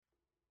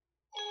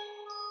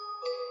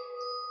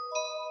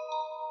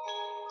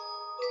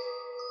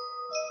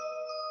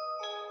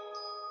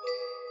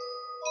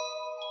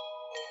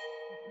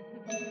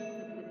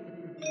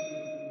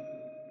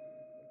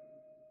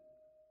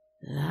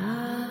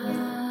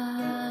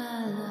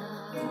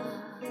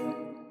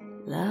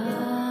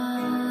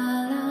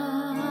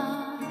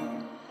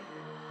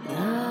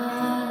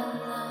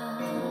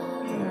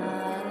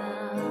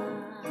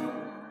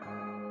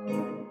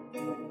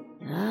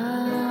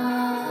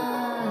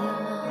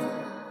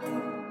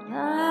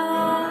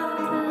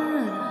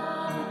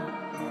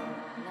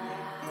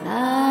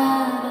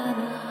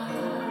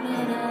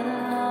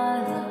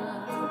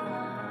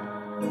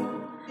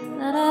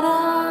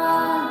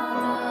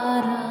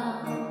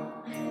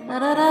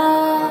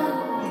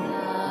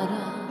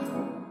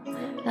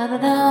da da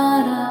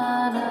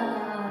da da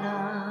da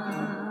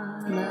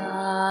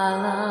la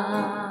la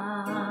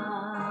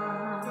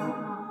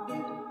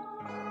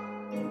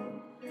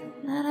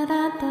da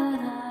da da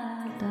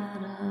da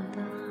da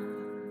da.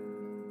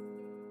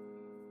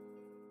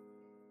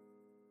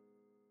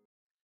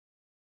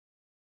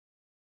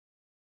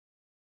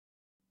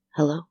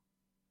 Hello?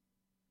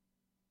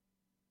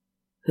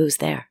 Who's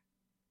there?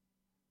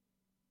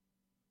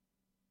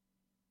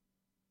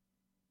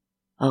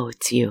 Oh,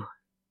 it's you,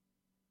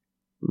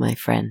 my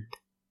friend.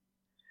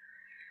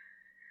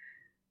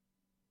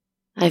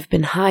 I've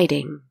been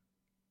hiding,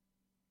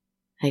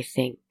 I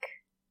think,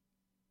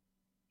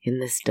 in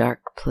this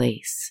dark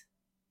place,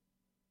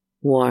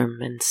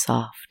 warm and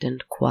soft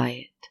and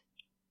quiet,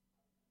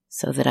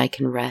 so that I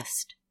can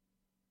rest.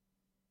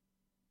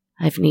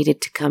 I've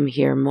needed to come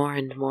here more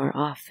and more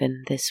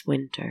often this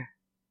winter.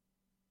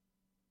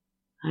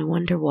 I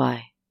wonder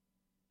why.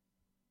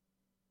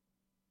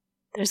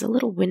 There's a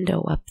little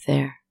window up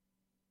there,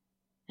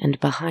 and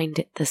behind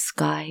it the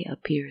sky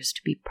appears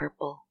to be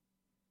purple,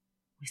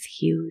 with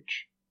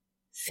huge,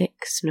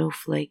 thick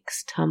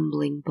snowflakes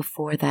tumbling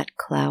before that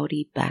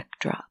cloudy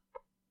backdrop.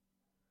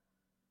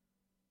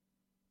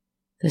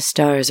 The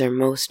stars are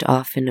most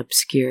often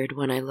obscured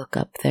when I look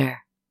up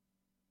there.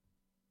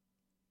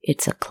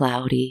 It's a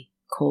cloudy,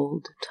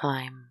 cold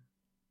time.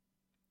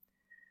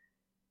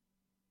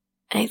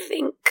 I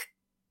think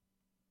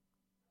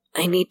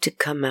I need to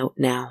come out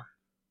now.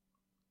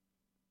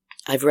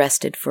 I've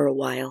rested for a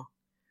while.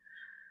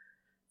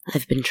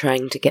 I've been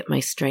trying to get my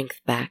strength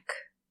back,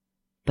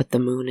 but the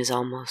moon is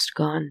almost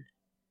gone.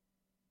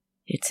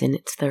 It's in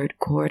its third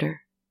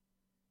quarter,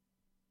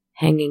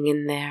 hanging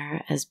in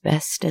there as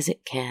best as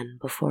it can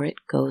before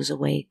it goes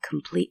away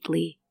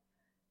completely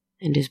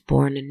and is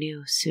born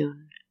anew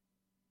soon.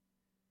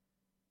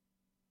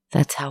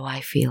 That's how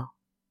I feel.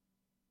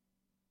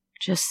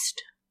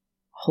 Just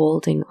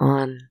holding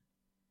on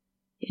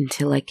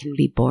until I can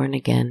be born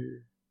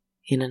again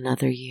in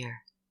another year.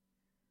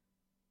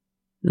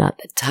 Not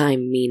that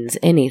time means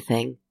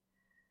anything,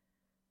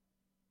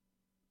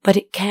 but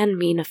it can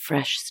mean a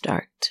fresh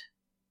start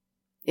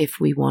if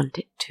we want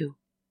it to.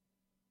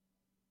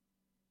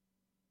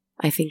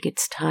 I think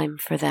it's time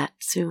for that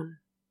soon.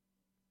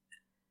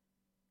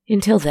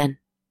 Until then,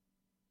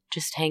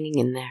 just hanging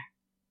in there,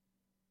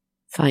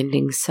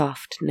 finding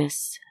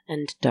softness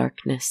and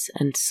darkness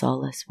and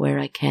solace where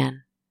I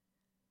can.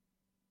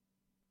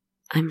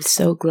 I'm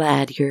so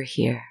glad you're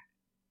here.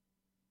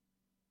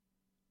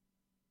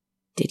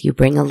 Did you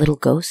bring a little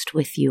ghost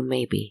with you,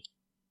 maybe?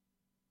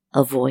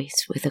 A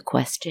voice with a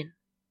question?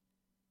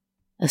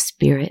 A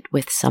spirit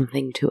with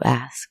something to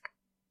ask?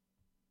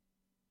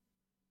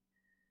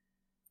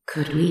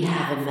 Could we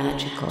have a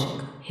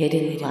magical,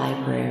 hidden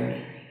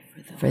library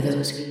for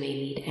those who may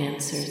need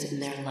answers in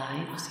their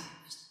lives,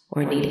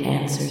 or need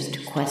answers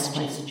to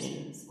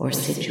questions or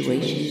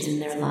situations in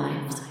their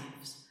lives,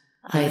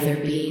 either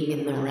being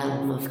in the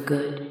realm of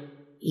good,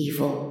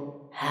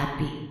 evil,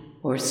 happy,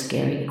 or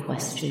scary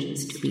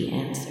questions to be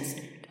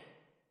answered?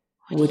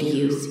 Would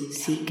you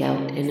seek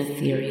out an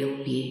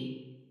ethereal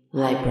being,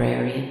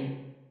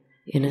 librarian,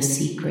 in a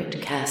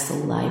secret castle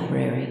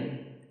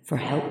library for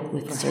help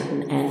with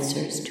certain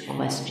answers to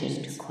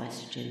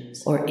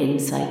questions or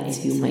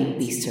insights you might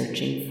be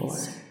searching for?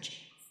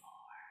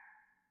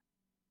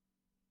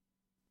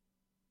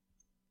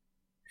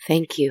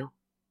 Thank you,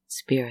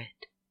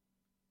 Spirit.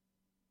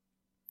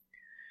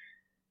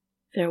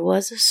 There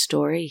was a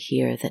story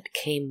here that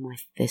came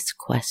with this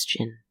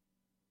question.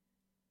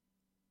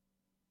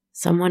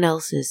 Someone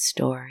else's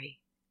story.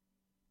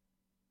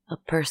 A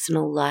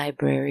personal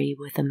library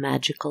with a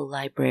magical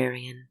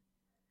librarian,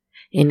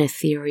 an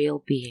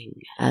ethereal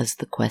being, as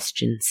the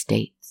question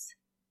states.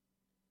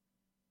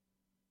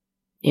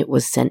 It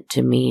was sent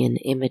to me in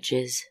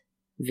images,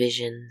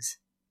 visions,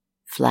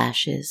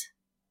 flashes,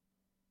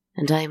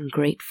 and I am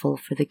grateful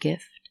for the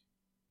gift.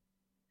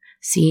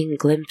 Seeing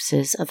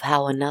glimpses of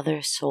how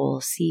another soul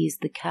sees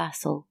the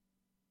castle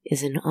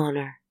is an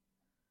honor.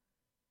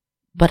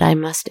 But I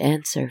must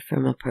answer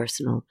from a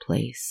personal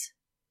place,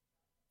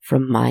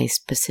 from my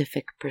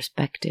specific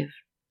perspective,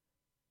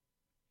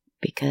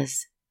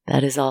 because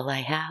that is all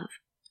I have.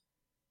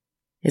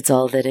 It's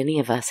all that any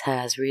of us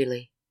has,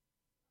 really.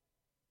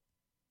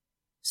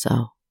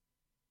 So,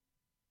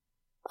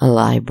 a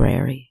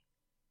library,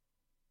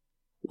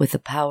 with a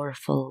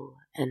powerful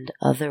and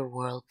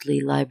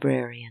otherworldly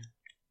librarian.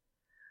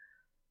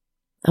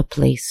 A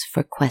place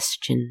for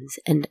questions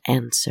and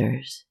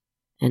answers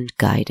and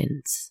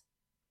guidance.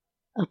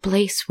 A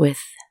place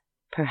with,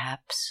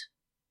 perhaps,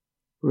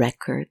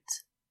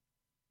 records.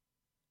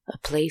 A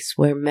place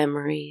where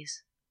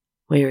memories,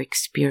 where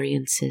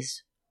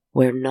experiences,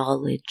 where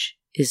knowledge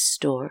is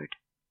stored.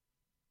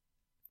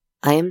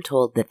 I am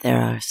told that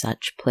there are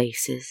such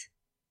places.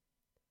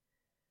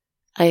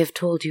 I have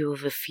told you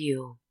of a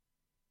few.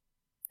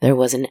 There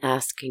was an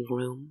asking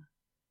room,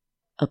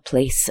 a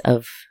place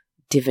of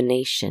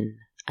divination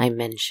I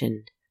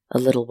mentioned a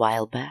little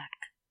while back.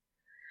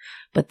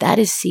 But that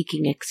is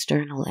seeking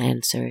external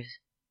answers,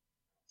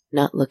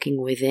 not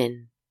looking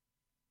within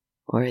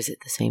Or is it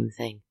the same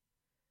thing?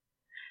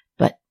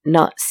 But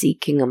not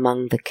seeking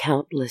among the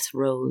countless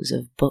rows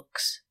of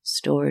books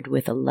stored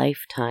with a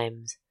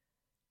lifetime's,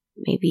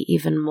 maybe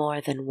even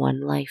more than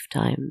one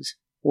lifetime's,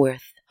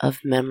 worth of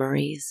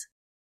memories.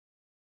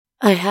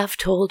 I have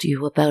told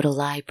you about a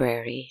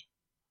library,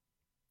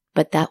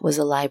 but that was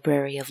a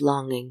library of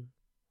longing,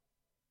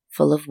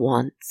 full of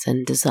wants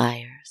and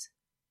desires.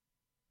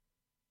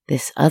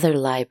 This other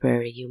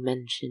library you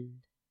mentioned,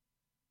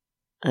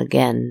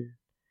 again,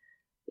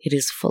 it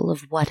is full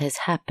of what has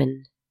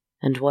happened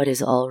and what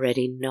is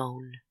already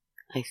known,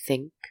 I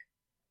think.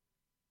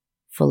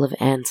 Full of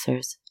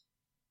answers,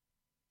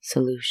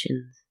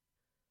 solutions.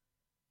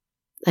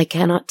 I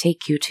cannot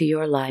take you to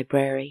your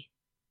library.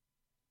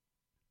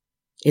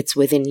 It's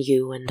within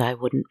you, and I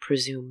wouldn't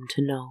presume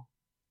to know.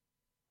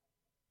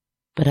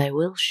 But I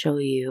will show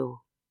you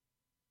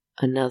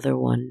another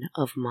one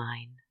of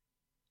mine.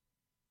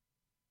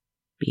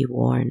 Be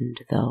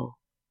warned, though,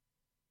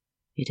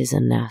 it is a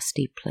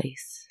nasty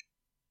place.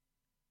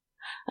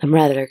 I'm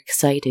rather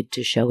excited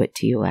to show it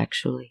to you,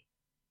 actually.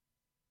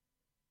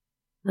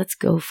 Let's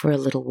go for a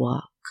little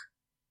walk.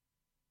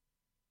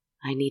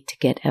 I need to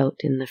get out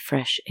in the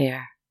fresh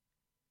air.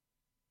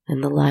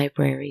 And the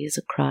library is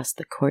across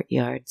the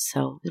courtyard,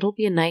 so it'll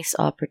be a nice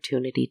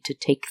opportunity to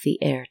take the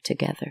air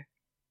together.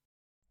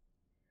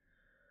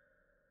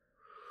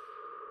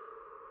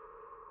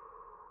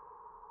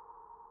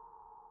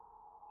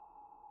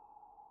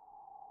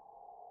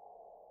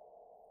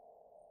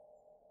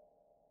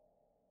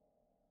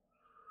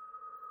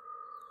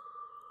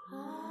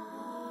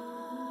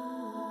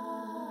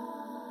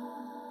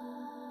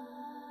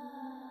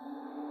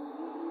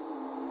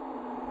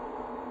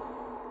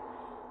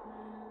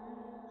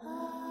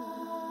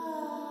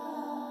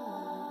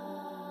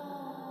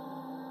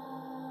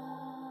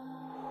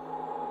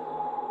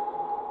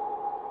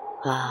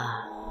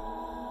 Ah,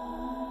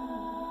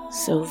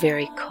 so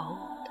very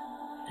cold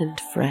and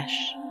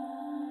fresh.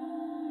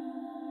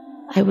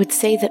 I would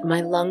say that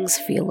my lungs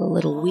feel a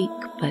little weak,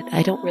 but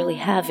I don't really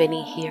have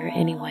any here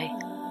anyway.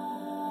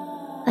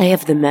 I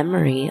have the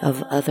memory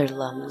of other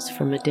lungs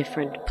from a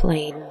different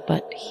plane,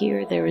 but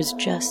here there is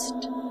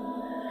just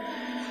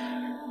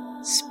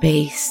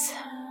space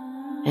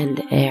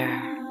and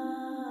air.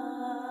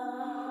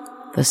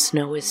 The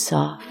snow is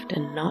soft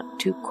and not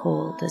too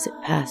cold as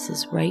it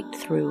passes right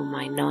through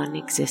my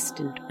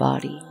non-existent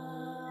body.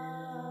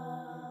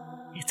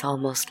 It's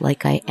almost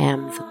like I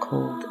am the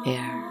cold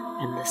air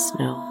and the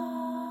snow.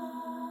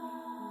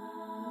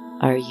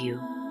 Are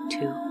you,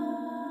 too?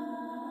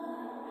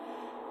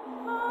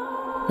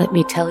 Let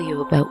me tell you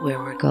about where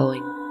we're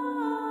going.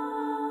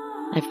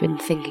 I've been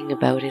thinking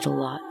about it a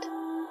lot.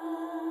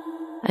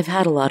 I've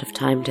had a lot of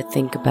time to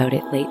think about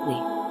it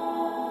lately.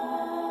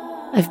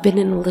 I've been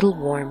in a little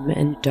warm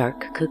and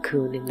dark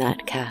cocoon in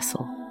that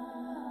castle.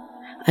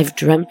 I've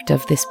dreamt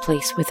of this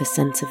place with a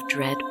sense of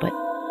dread, but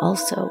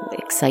also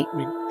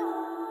excitement.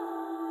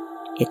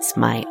 It's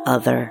my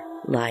other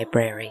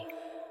library,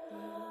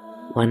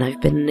 one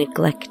I've been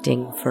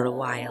neglecting for a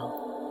while.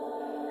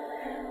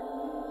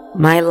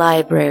 My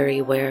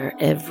library where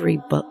every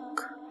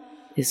book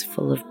is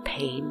full of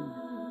pain,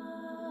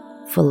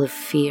 full of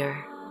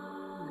fear,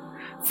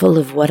 full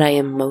of what I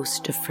am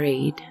most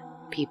afraid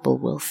people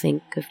will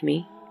think of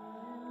me,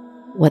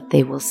 what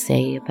they will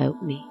say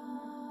about me,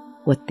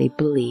 what they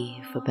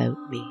believe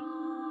about me.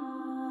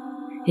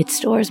 It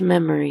stores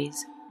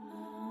memories,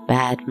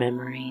 bad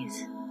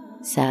memories,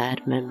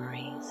 sad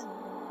memories,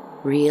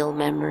 real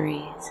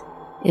memories,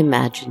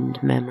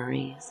 imagined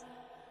memories.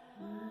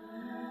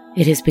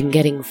 It has been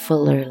getting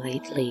fuller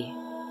lately,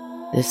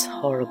 this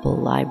horrible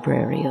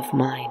library of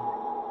mine.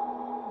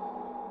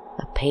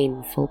 A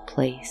painful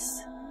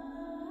place.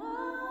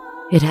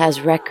 It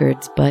has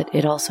records, but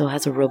it also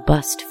has a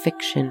robust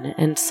fiction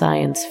and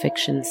science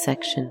fiction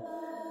section,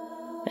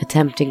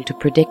 attempting to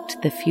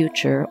predict the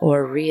future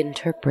or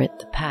reinterpret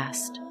the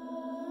past.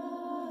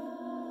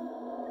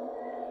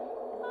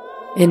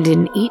 And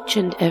in each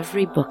and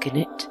every book in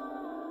it,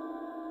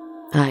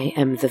 I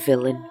am the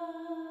villain.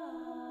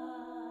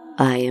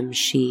 I am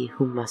she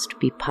who must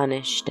be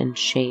punished and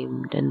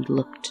shamed and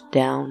looked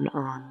down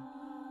on.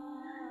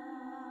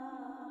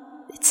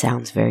 It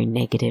sounds very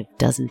negative,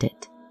 doesn't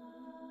it?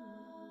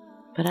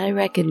 But I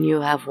reckon you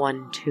have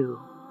one too.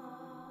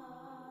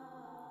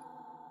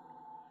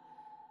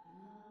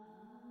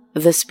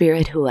 The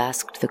spirit who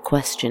asked the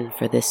question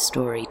for this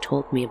story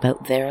told me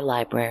about their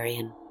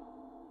librarian,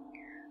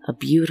 a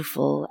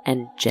beautiful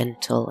and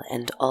gentle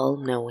and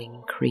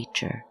all-knowing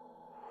creature.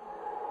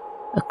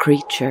 A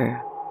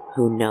creature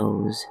who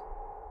knows.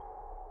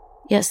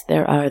 Yes,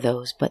 there are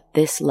those, but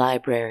this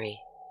library,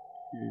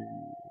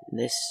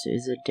 this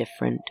is a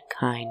different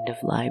kind of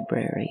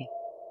library.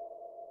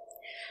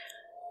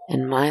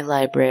 And my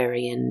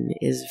librarian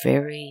is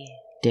very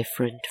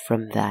different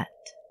from that.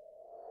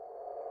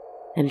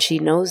 And she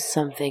knows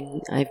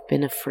something I've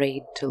been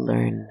afraid to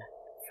learn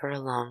for a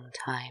long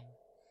time.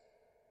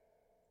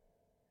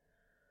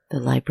 The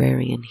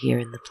librarian here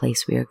in the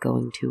place we are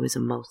going to is a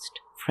most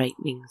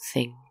frightening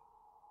thing.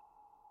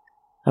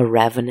 a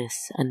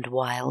ravenous and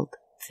wild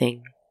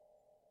thing.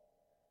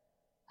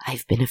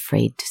 I've been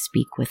afraid to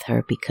speak with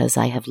her because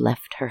I have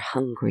left her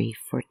hungry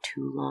for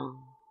too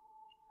long.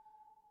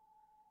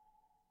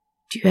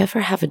 Do you ever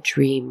have a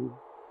dream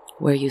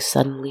where you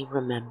suddenly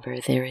remember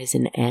there is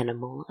an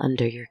animal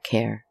under your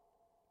care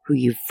who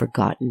you've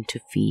forgotten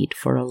to feed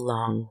for a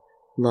long,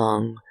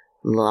 long,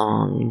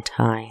 long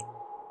time?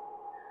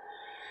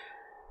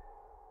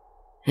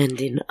 And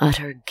in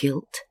utter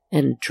guilt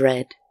and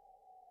dread,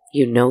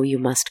 you know you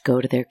must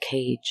go to their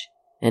cage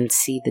and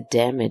see the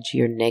damage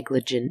your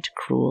negligent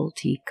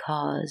cruelty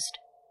caused.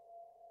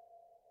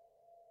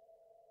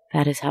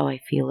 That is how I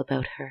feel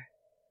about her.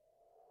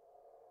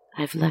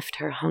 I've left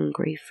her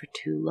hungry for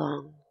too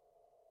long.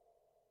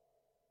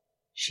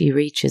 She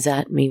reaches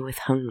at me with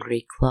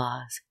hungry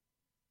claws,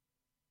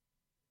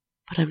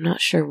 but I'm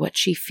not sure what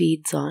she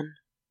feeds on.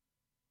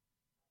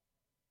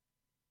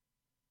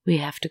 We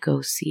have to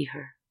go see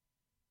her.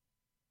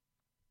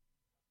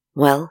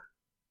 Well,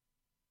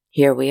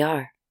 here we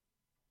are.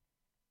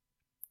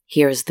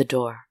 Here's the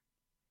door.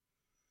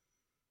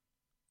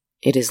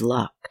 It is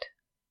locked.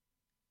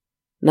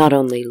 Not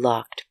only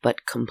locked,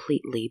 but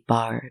completely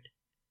barred.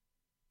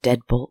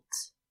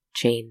 Deadbolts,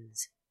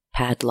 chains,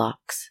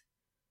 padlocks.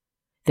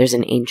 There's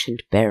an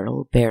ancient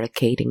barrel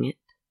barricading it.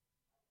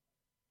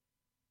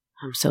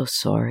 I'm so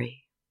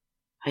sorry.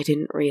 I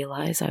didn't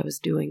realize I was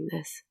doing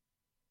this.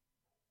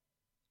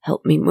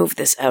 Help me move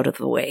this out of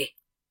the way.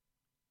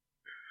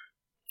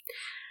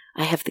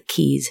 I have the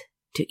keys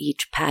to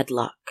each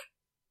padlock.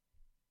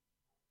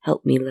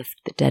 Help me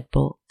lift the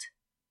deadbolt.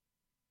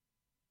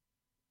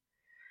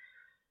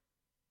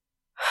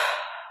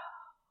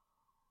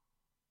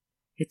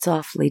 It's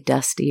awfully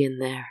dusty in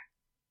there,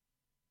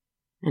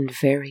 and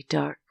very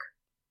dark.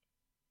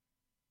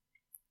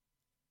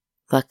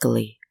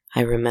 Luckily,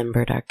 I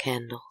remembered our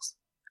candles.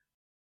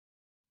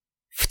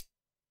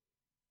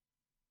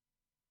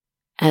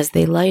 As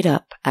they light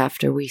up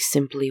after we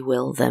simply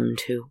will them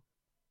to.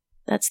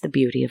 That's the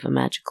beauty of a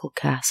magical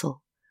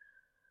castle.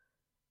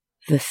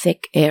 The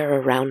thick air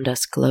around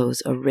us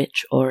glows a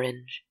rich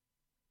orange,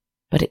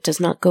 but it does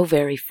not go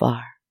very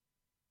far.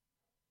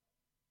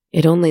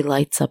 It only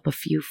lights up a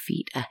few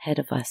feet ahead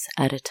of us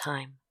at a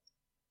time.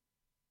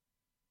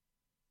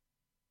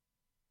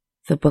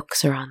 The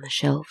books are on the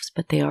shelves,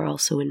 but they are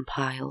also in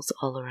piles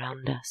all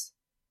around us.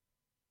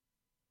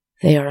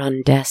 They are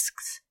on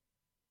desks,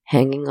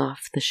 hanging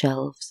off the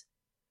shelves,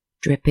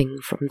 dripping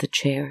from the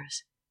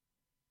chairs,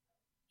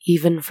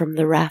 even from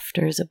the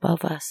rafters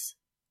above us.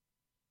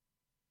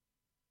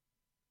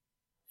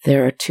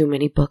 There are too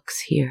many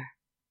books here.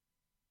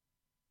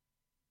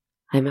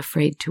 I'm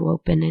afraid to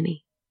open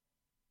any.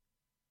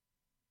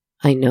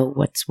 I know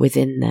what's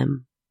within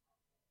them.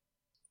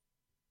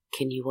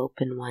 Can you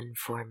open one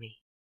for me?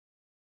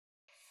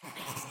 You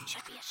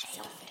should be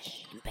ashamed.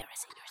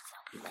 Embarrassing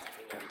yourself. You let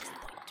everyone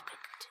disappointment.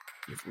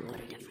 You've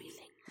ruined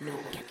everything. No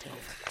get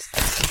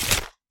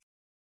over.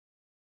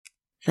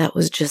 That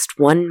was just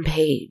one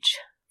page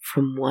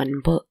from one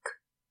book.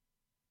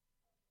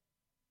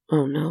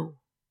 Oh no.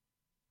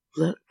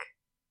 Look.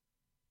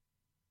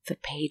 The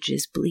page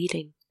is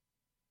bleeding.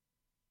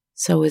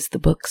 So is the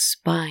book's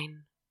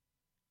spine.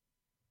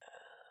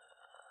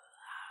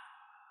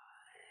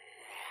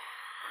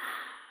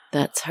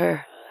 That's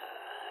her.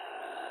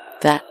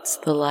 That's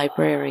the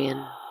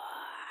librarian.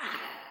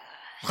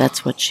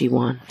 That's what she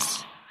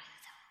wants.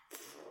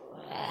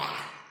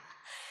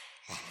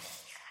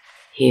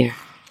 Here.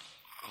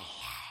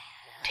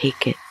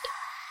 Take it.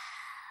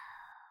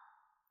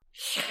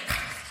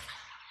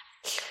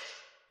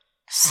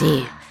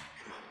 See,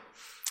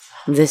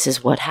 this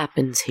is what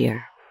happens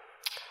here.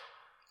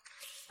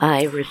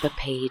 I rip a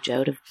page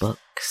out of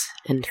books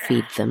and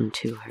feed them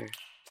to her.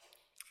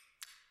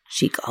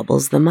 She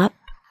gobbles them up,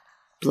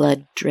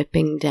 blood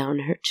dripping down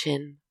her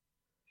chin.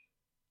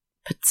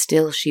 But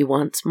still she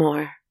wants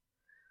more,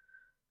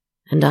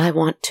 and I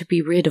want to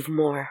be rid of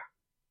more.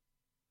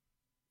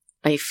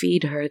 I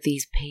feed her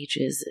these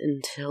pages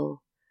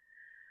until...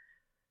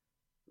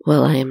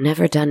 Well, I am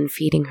never done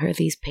feeding her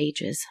these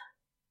pages.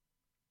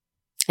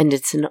 And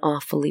it's an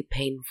awfully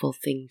painful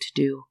thing to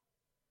do.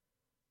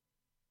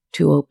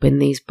 To open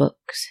these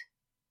books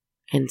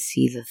and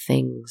see the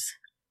things,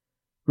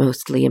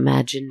 mostly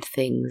imagined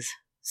things,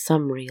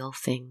 some real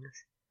things,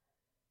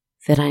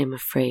 that I am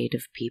afraid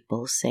of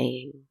people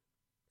saying,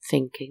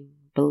 thinking,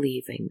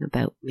 believing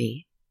about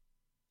me,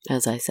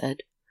 as I said.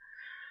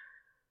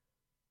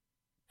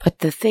 But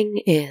the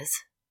thing is,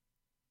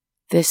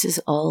 this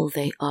is all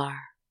they are.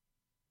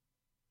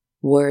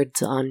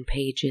 Words on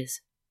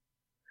pages.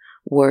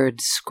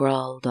 Words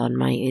scrawled on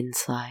my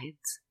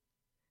insides.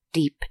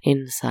 Deep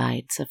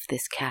insides of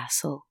this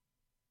castle.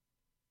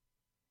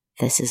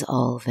 This is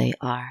all they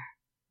are.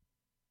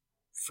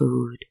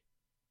 Food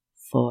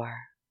for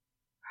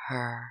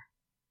her.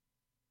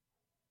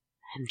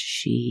 And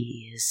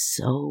she is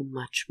so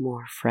much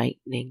more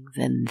frightening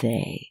than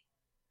they.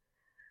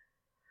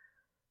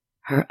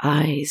 Her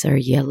eyes are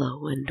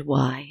yellow and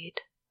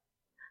wide.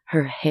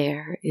 Her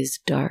hair is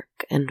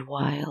dark and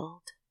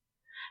wild.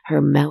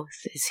 Her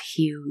mouth is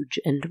huge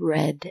and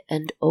red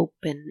and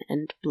open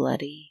and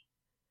bloody.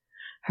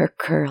 Her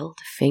curled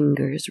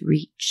fingers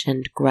reach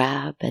and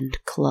grab and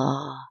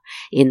claw.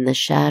 In the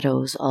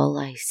shadows all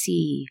I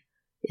see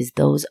is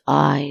those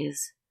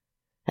eyes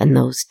and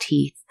those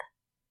teeth.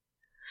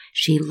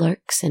 She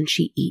lurks and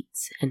she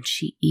eats and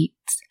she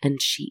eats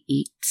and she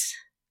eats.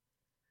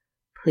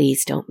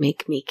 Please don't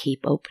make me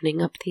keep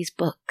opening up these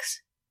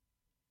books.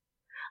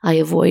 I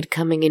avoid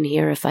coming in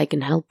here if I can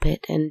help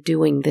it and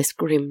doing this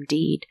grim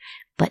deed,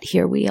 but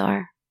here we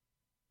are.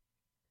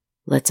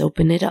 Let's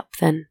open it up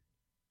then.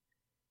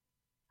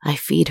 I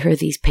feed her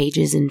these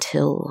pages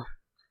until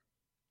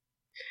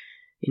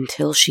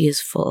she is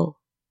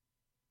full.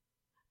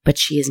 But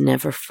she is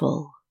never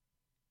full.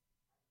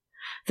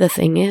 The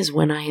thing is,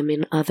 when I am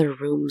in other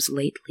rooms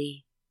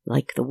lately,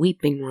 like the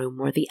weeping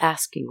room or the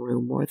asking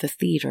room or the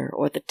theater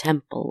or the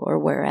temple or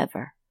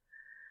wherever,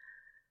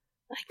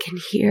 I can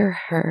hear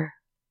her.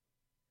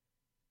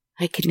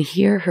 I can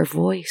hear her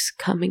voice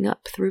coming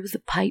up through the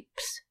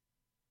pipes.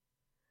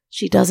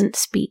 She doesn't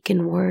speak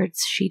in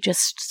words, she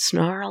just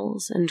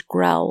snarls and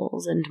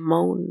growls and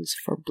moans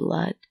for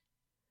blood.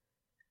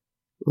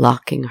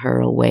 Locking her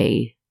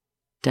away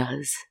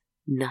does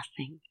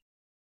nothing.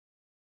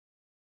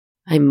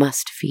 I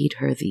must feed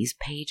her these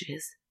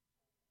pages.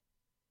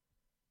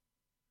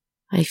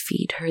 I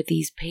feed her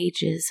these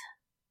pages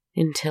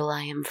until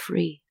I am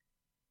free.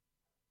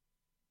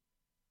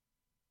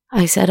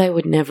 I said I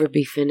would never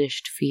be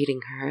finished feeding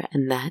her,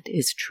 and that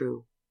is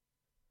true.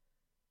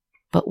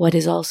 But what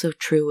is also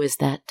true is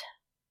that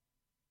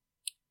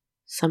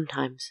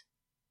sometimes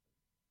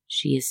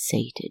she is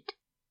sated.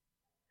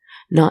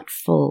 Not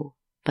full,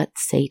 but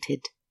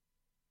sated,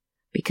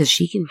 because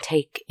she can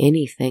take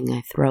anything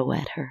I throw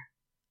at her.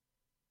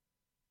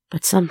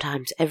 But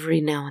sometimes,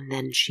 every now and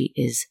then, she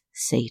is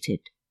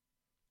sated,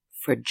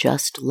 for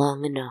just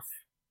long enough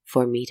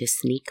for me to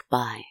sneak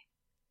by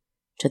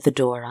to the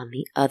door on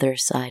the other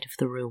side of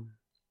the room.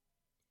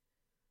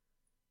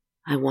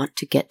 I want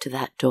to get to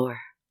that door.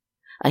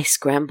 I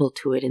scramble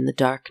to it in the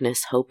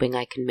darkness, hoping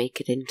I can make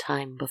it in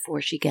time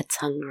before she gets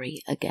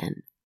hungry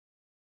again.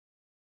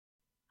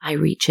 I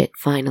reach it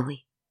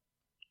finally.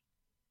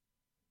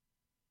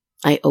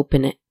 I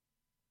open it.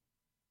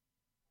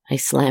 I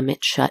slam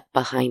it shut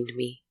behind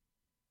me.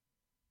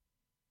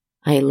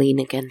 I lean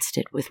against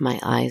it with my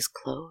eyes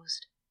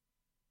closed,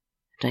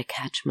 and I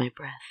catch my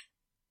breath.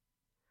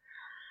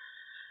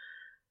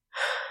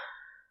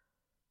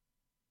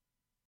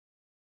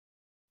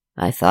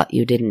 I thought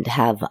you didn't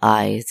have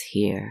eyes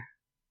here.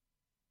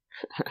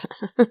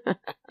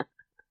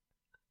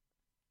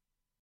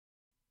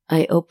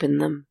 I open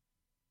them.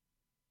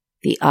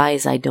 The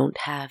eyes I don't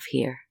have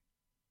here.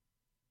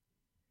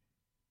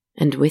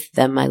 And with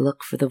them I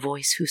look for the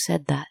voice who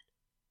said that.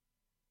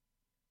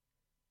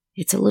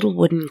 It's a little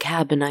wooden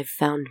cabin I've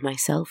found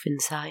myself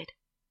inside.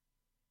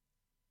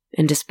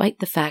 And despite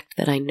the fact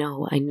that I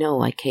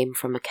know I came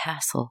from a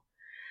castle,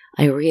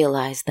 I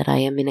realize that I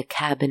am in a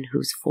cabin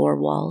whose 4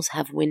 walls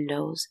have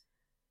windows,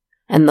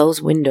 and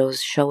those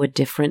windows show a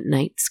different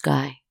night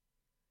sky,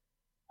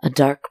 a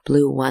dark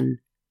blue one,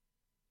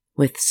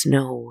 with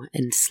snow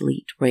and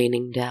sleet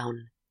raining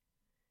down,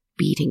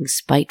 beating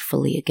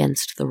spitefully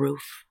against the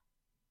roof.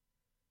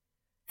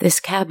 This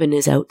cabin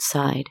is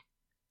outside.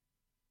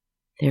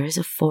 There is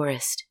a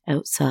forest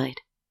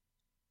outside,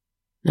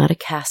 not a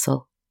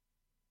castle.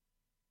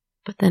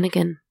 But then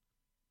again,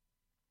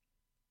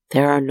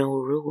 there are no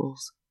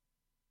rules.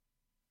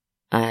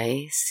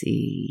 I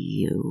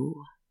see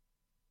you.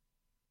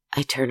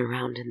 I turn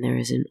around and there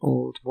is an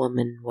old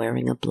woman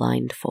wearing a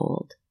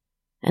blindfold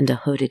and a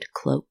hooded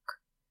cloak,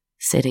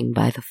 sitting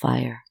by the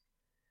fire,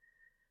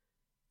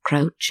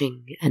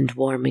 crouching and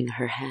warming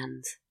her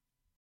hands.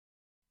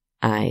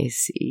 I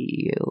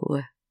see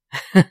you.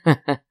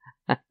 I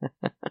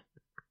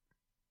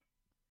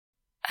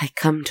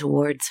come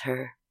towards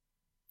her,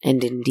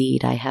 and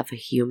indeed I have a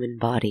human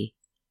body,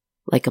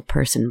 like a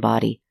person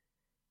body,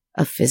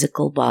 a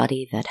physical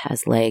body that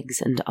has legs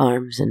and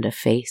arms and a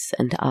face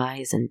and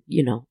eyes and,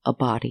 a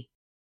body.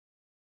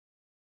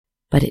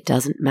 But it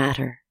doesn't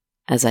matter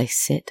as I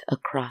sit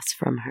across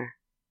from her.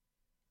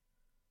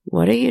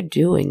 What are you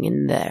doing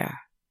in there?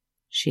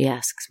 She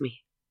asks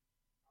me,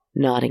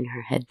 nodding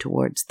her head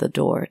towards the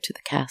door to the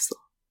castle.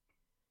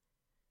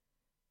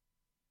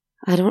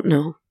 I don't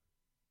know.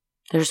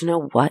 There's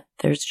no what,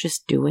 there's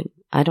just doing.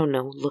 I don't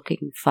know,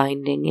 looking,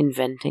 finding,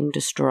 inventing,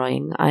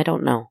 destroying, I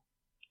don't know.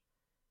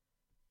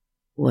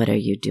 What are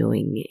you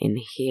doing in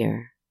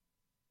here?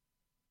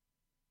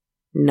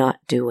 Not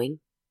doing.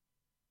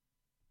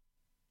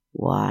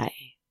 Why?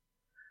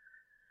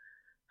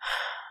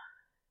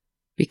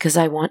 Because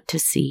I want to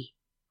see.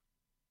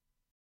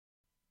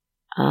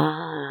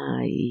 Ah,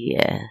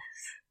 yes,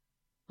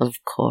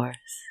 of course.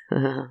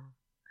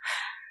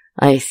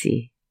 I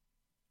see.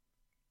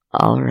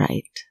 All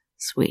right,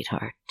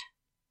 sweetheart.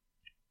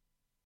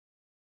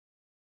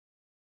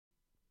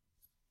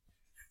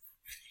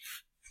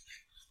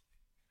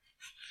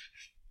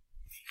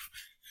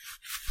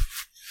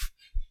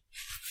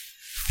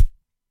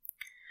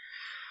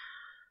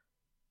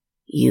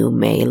 You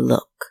may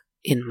look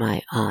in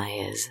my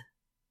eyes.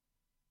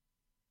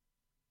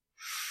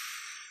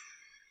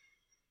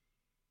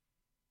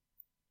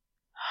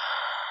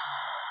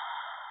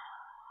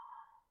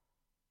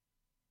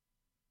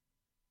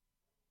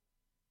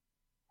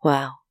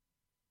 Wow.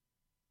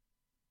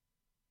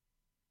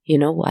 You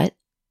know what?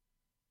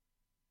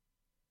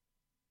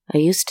 I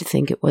used to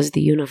think it was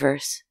the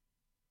universe.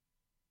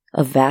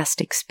 A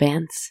vast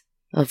expanse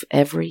of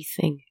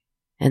everything,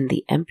 and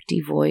the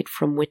empty void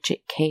from which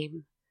it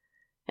came,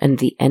 and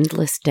the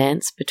endless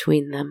dance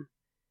between them.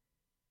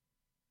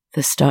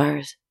 The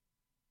stars,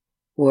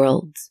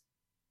 worlds,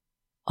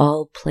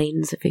 all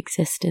planes of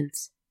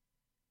existence.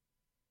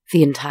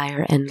 The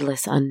entire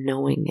endless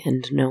unknowing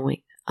and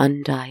knowing,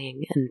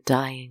 undying and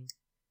dying.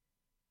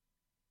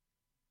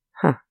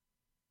 Huh.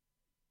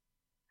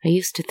 I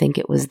used to think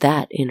it was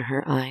that in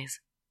her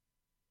eyes.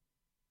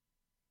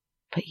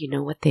 But you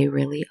know what they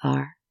really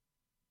are?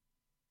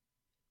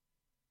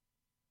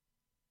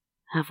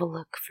 Have a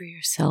look for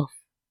yourself,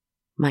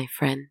 my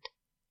friend.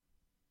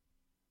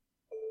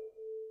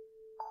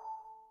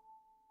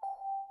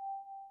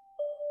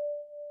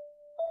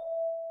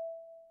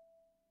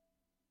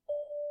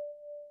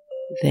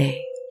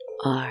 They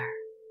are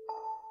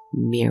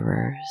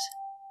mirrors.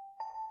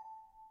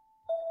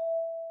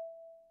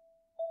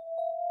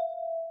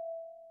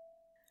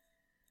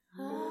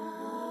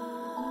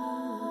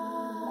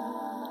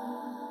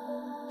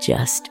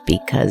 Just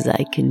because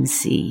I can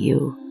see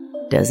you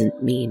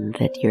doesn't mean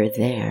that you're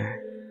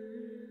there,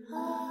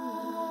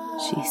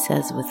 she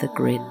says with a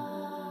grin.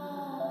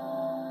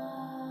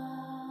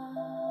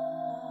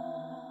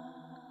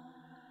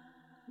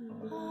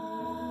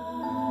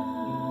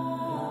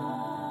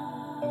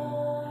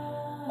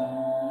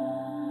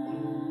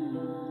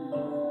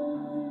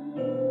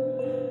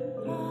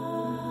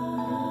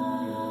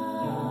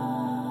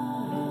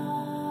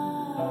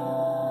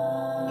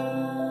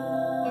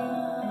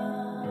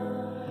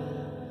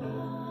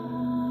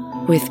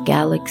 With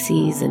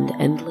galaxies and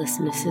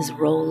endlessnesses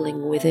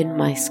rolling within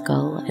my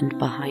skull and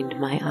behind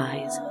my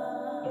eyes,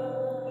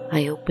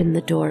 I open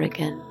the door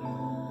again.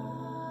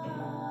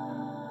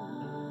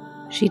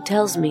 She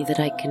tells me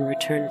that I can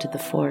return to the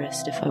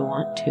forest if I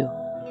want to.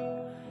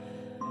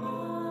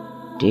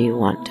 Do you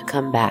want to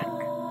come back?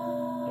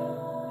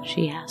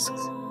 She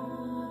asks.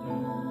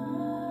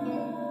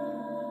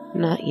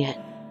 Not yet.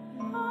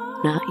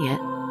 Not yet.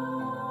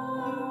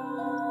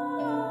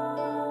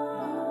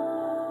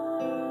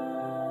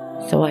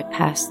 So I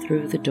pass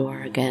through the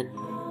door again,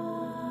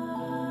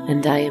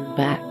 and I am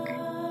back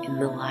in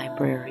the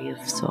library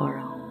of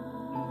sorrow.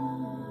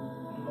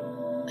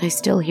 I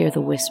still hear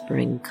the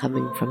whispering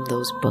coming from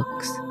those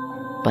books,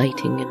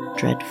 biting and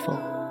dreadful.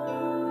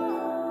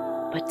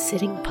 But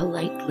sitting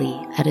politely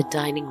at a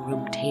dining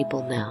room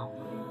table now,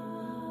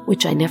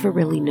 which I never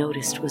really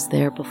noticed was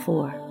there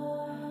before,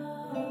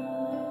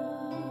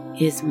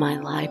 is my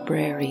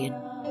librarian.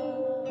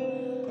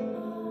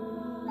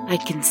 I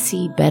can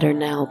see better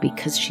now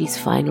because she's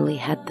finally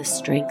had the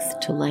strength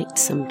to light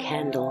some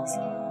candles,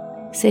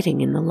 sitting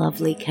in the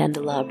lovely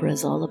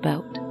candelabras all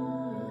about.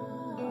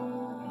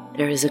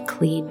 There is a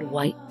clean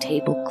white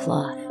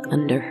tablecloth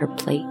under her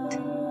plate,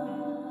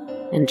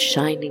 and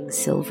shining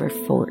silver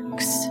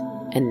forks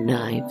and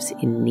knives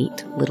in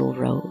neat little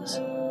rows.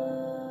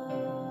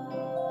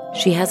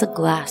 She has a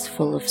glass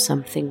full of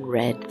something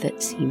red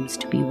that seems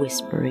to be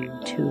whispering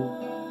too.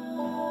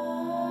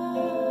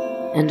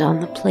 And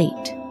on the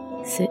plate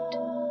sit,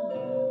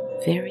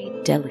 very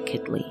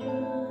delicately,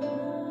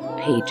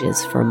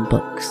 pages from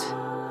books,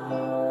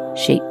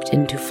 shaped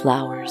into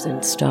flowers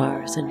and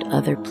stars and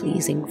other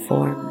pleasing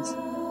forms.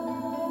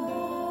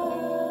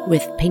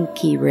 With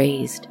pinky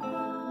raised,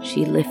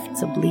 she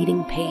lifts a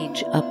bleeding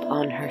page up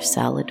on her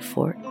salad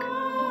fork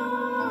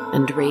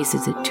and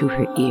raises it to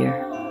her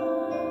ear.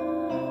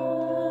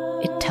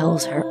 It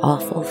tells her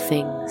awful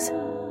things.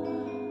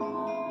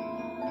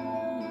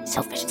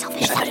 Selfish,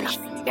 not enough.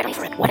 You're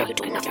over it. What are you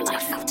doing with your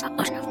life?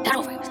 Not enough. Get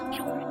over it.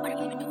 Get over it. What are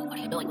you even doing? What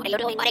are you doing? What are you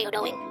doing? What are you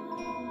doing?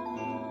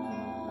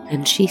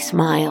 And she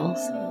smiles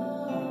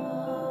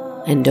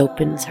and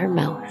opens her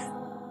mouth.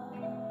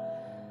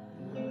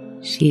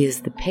 She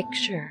is the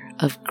picture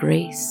of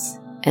grace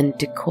and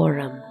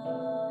decorum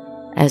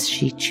as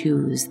she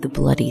chews the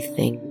bloody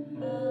thing,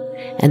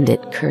 and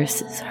it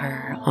curses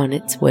her on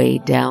its way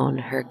down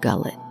her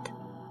gullet.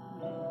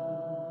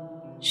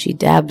 She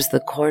dabs the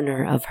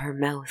corner of her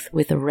mouth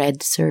with a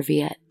red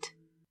serviette,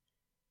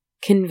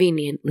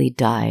 conveniently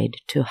dyed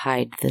to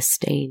hide the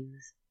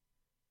stains.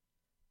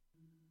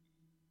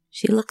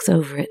 She looks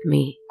over at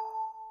me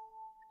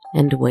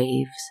and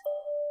waves.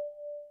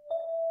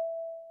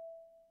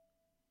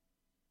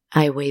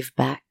 I wave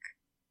back,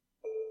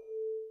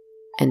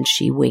 and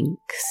she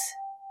winks.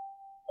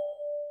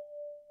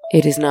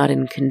 It is not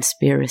in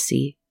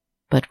conspiracy,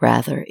 but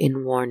rather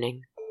in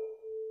warning.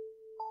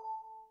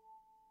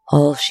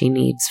 All she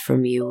needs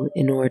from you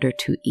in order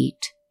to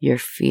eat your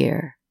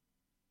fear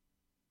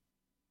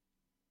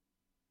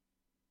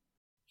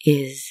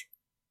is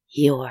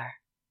your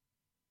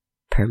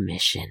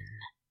permission.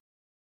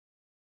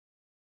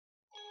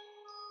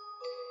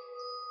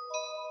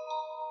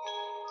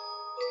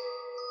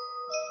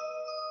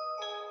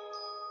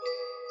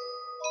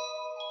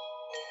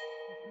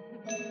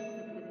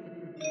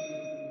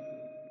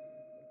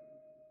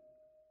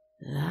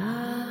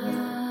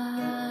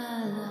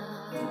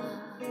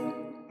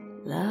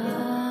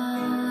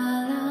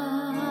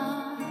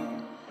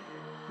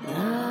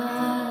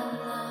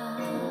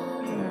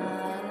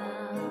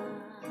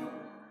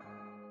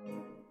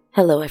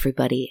 Hello,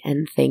 everybody,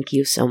 and thank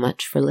you so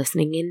much for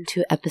listening in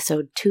to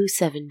episode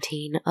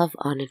 217 of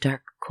On a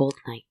Dark, Cold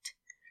Night.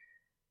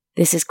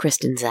 This is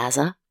Kristen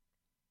Zaza.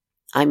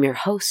 I'm your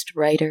host,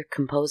 writer,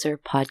 composer,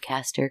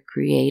 podcaster,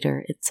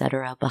 creator,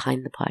 etc.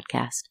 behind the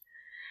podcast.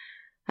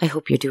 I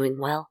hope you're doing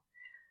well.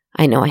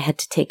 I know I had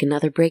to take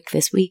another break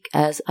this week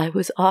as I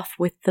was off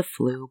with the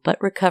flu, but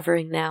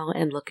recovering now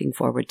and looking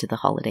forward to the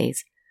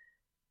holidays.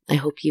 I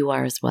hope you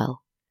are as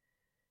well.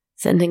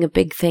 Sending a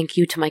big thank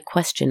you to my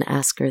question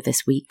asker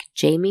this week,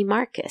 Jamie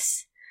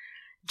Marcus.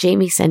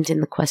 Jamie sent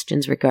in the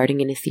questions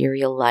regarding an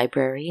ethereal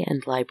library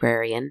and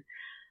librarian,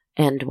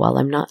 and while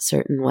I'm not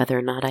certain whether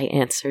or not I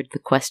answered the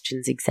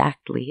questions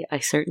exactly, I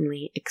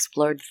certainly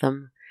explored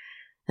them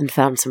and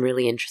found some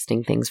really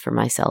interesting things for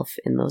myself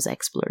in those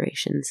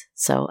explorations.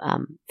 So,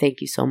 thank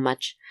you so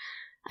much.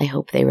 I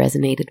hope they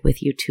resonated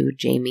with you too,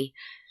 Jamie.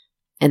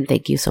 And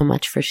thank you so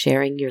much for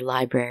sharing your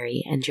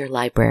library and your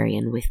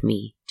librarian with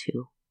me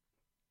too.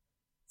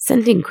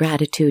 Sending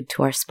gratitude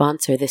to our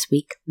sponsor this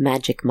week,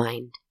 Magic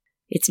Mind.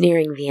 It's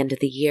nearing the end of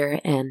the year,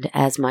 and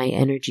as my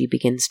energy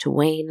begins to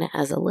wane,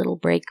 as a little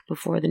break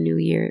before the new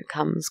year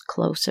comes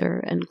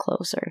closer and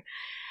closer,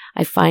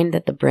 I find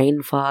that the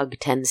brain fog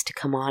tends to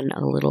come on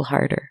a little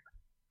harder.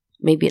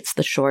 Maybe it's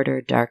the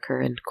shorter, darker,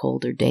 and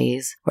colder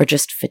days, or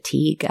just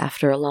fatigue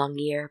after a long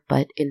year,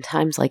 but in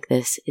times like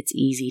this, it's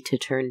easy to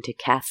turn to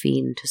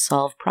caffeine to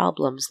solve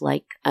problems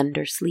like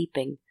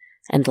undersleeping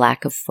and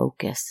lack of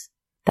focus.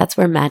 That's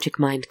where Magic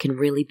Mind can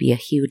really be a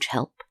huge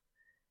help.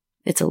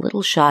 It's a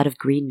little shot of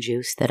green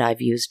juice that I've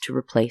used to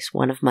replace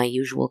one of my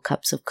usual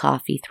cups of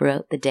coffee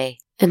throughout the day,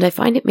 and I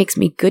find it makes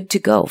me good to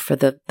go for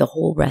the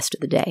whole rest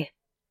of the day.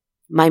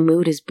 My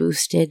mood is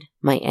boosted,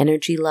 my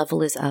energy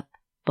level is up,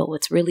 but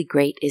what's really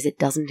great is it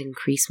doesn't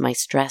increase my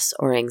stress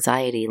or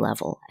anxiety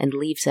level and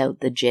leaves out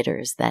the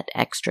jitters that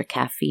extra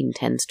caffeine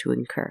tends to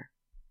incur.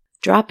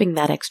 Dropping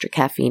that extra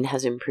caffeine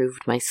has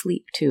improved my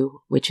sleep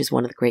too, which is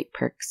one of the great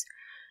perks.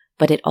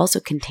 But it also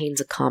contains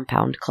a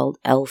compound called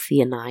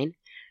L-theanine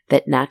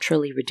that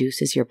naturally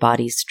reduces your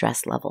body's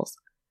stress levels.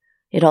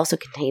 It also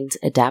contains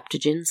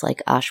adaptogens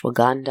like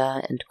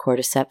ashwagandha and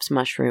cordyceps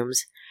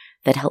mushrooms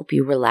that help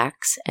you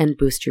relax and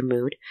boost your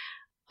mood,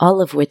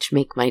 all of which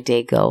make my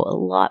day go a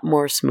lot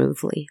more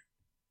smoothly.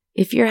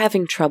 If you're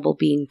having trouble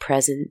being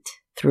present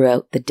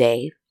throughout the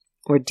day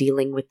or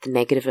dealing with the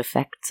negative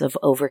effects of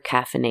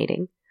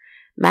over-caffeinating,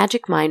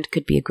 Magic Mind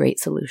could be a great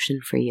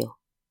solution for you.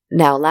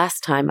 Now,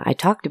 last time I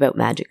talked about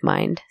Magic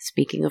Mind,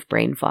 speaking of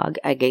brain fog,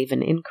 I gave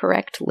an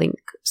incorrect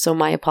link, so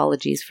my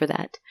apologies for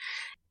that.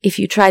 If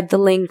you tried the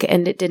link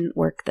and it didn't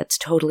work, that's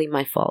totally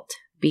my fault.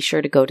 Be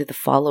sure to go to the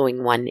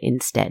following one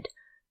instead: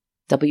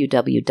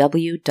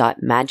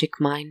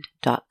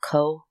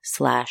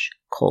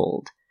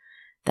 www.magicmind.co/cold.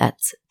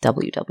 That's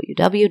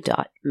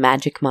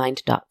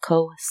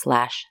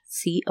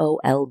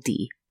www.magicmind.co/cold.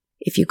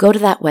 If you go to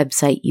that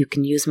website, you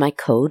can use my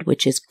code,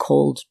 which is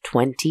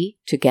COLD20,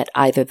 to get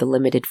either the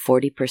limited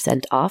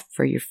 40% off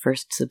for your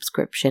first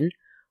subscription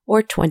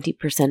or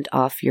 20%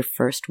 off your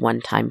first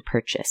one-time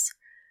purchase.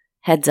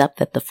 Heads up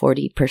that the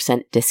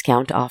 40%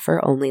 discount offer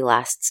only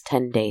lasts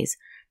 10 days,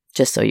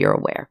 just so you're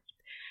aware.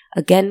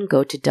 Again,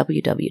 go to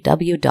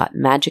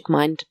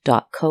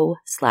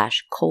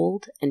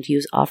www.magicmind.co/cold and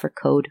use offer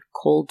code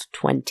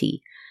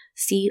COLD20,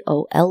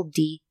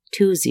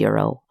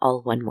 COLD20,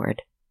 all one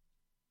word.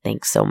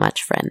 Thanks so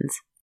much,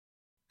 friends.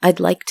 I'd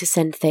like to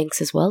send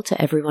thanks as well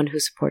to everyone who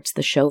supports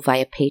the show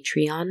via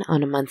Patreon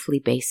on a monthly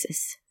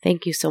basis.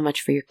 Thank you so much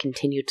for your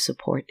continued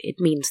support. It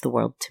means the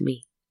world to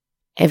me.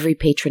 Every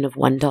patron of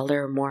 $1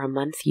 or more a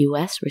month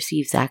US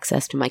receives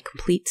access to my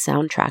complete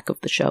soundtrack of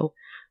the show,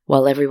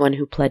 while everyone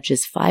who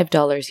pledges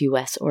 $5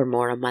 US or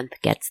more a month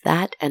gets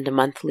that and a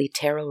monthly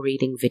tarot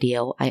reading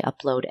video I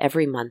upload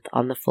every month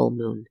on the full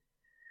moon.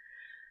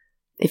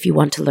 If you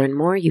want to learn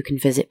more, you can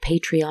visit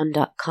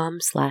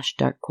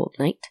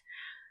patreon.com/darkcoldnight.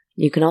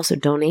 You can also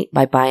donate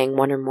by buying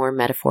one or more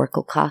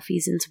metaphorical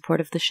coffees in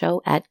support of the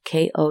show at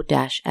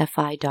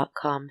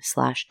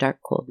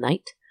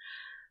ko-fi.com/darkcoldnight,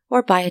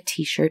 or buy a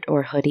t-shirt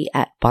or hoodie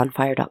at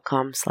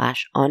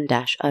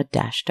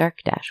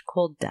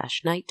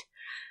bonfire.com/on-a-dark-cold-night,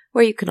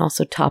 where you can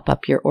also top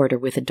up your order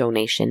with a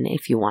donation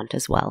if you want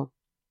as well.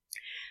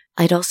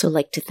 I'd also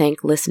like to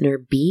thank listener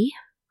B,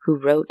 who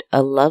wrote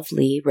a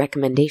lovely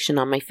recommendation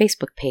on my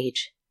Facebook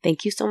page.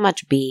 Thank you so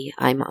much, B.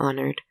 I'm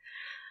honored.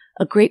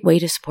 A great way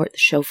to support the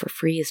show for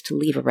free is to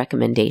leave a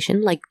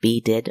recommendation like B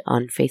did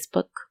on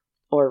Facebook,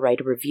 or write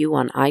a review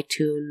on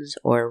iTunes,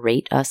 or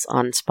rate us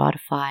on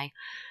Spotify,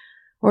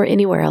 or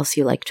anywhere else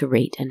you like to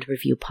rate and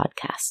review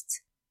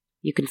podcasts.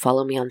 You can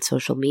follow me on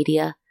social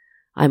media.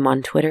 I'm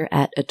on Twitter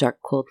at A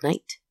Dark Cold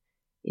Night,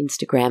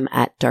 Instagram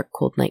at Dark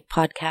Cold Night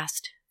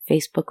Podcast,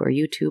 Facebook or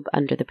YouTube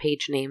under the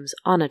page names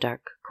On a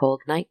Dark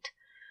Cold Night,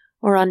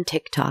 or on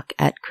TikTok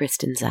at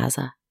Kristen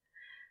Zaza.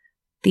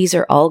 These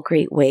are all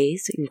great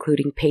ways,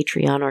 including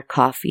Patreon or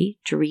Ko-fi,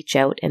 to reach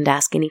out and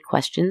ask any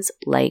questions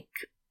like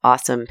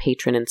awesome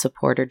patron and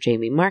supporter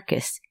Jamie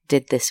Marcus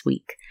did this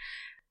week,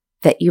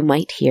 that you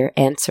might hear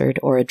answered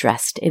or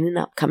addressed in an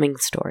upcoming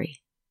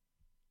story.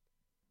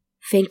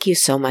 Thank you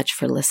so much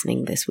for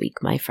listening this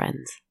week, my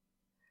friends.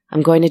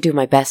 I'm going to do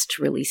my best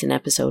to release an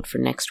episode for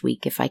next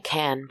week if I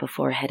can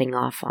before heading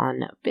off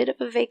on a bit of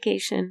a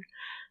vacation,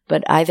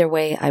 but either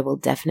way, I will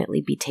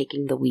definitely be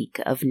taking the week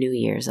of New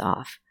Year's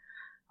off.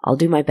 I'll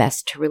do my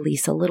best to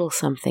release a little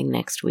something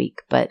next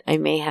week, but I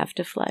may have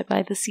to fly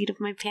by the seat of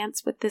my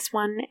pants with this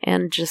one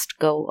and just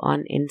go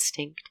on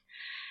instinct,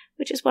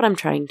 which is what I'm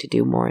trying to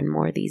do more and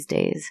more these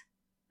days,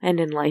 and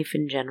in life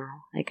in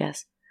general, I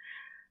guess.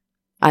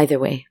 Either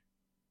way,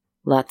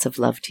 lots of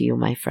love to you,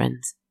 my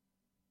friends.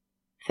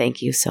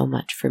 Thank you so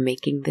much for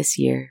making this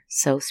year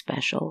so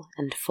special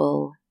and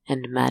full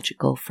and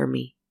magical for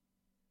me.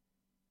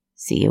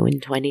 See you in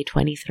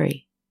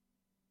 2023.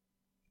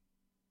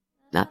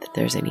 Not that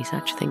there's any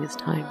such thing as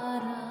time.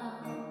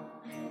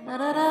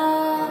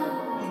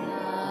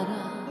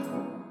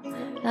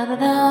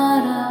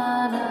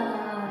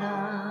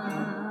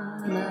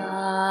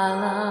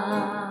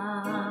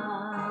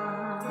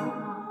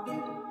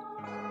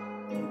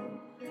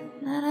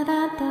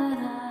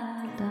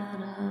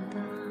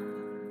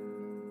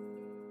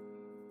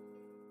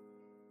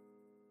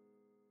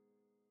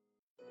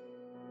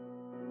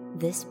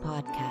 This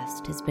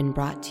podcast has been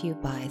brought to you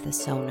by the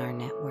Sonar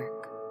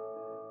Network.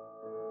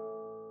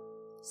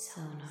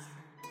 Sonar.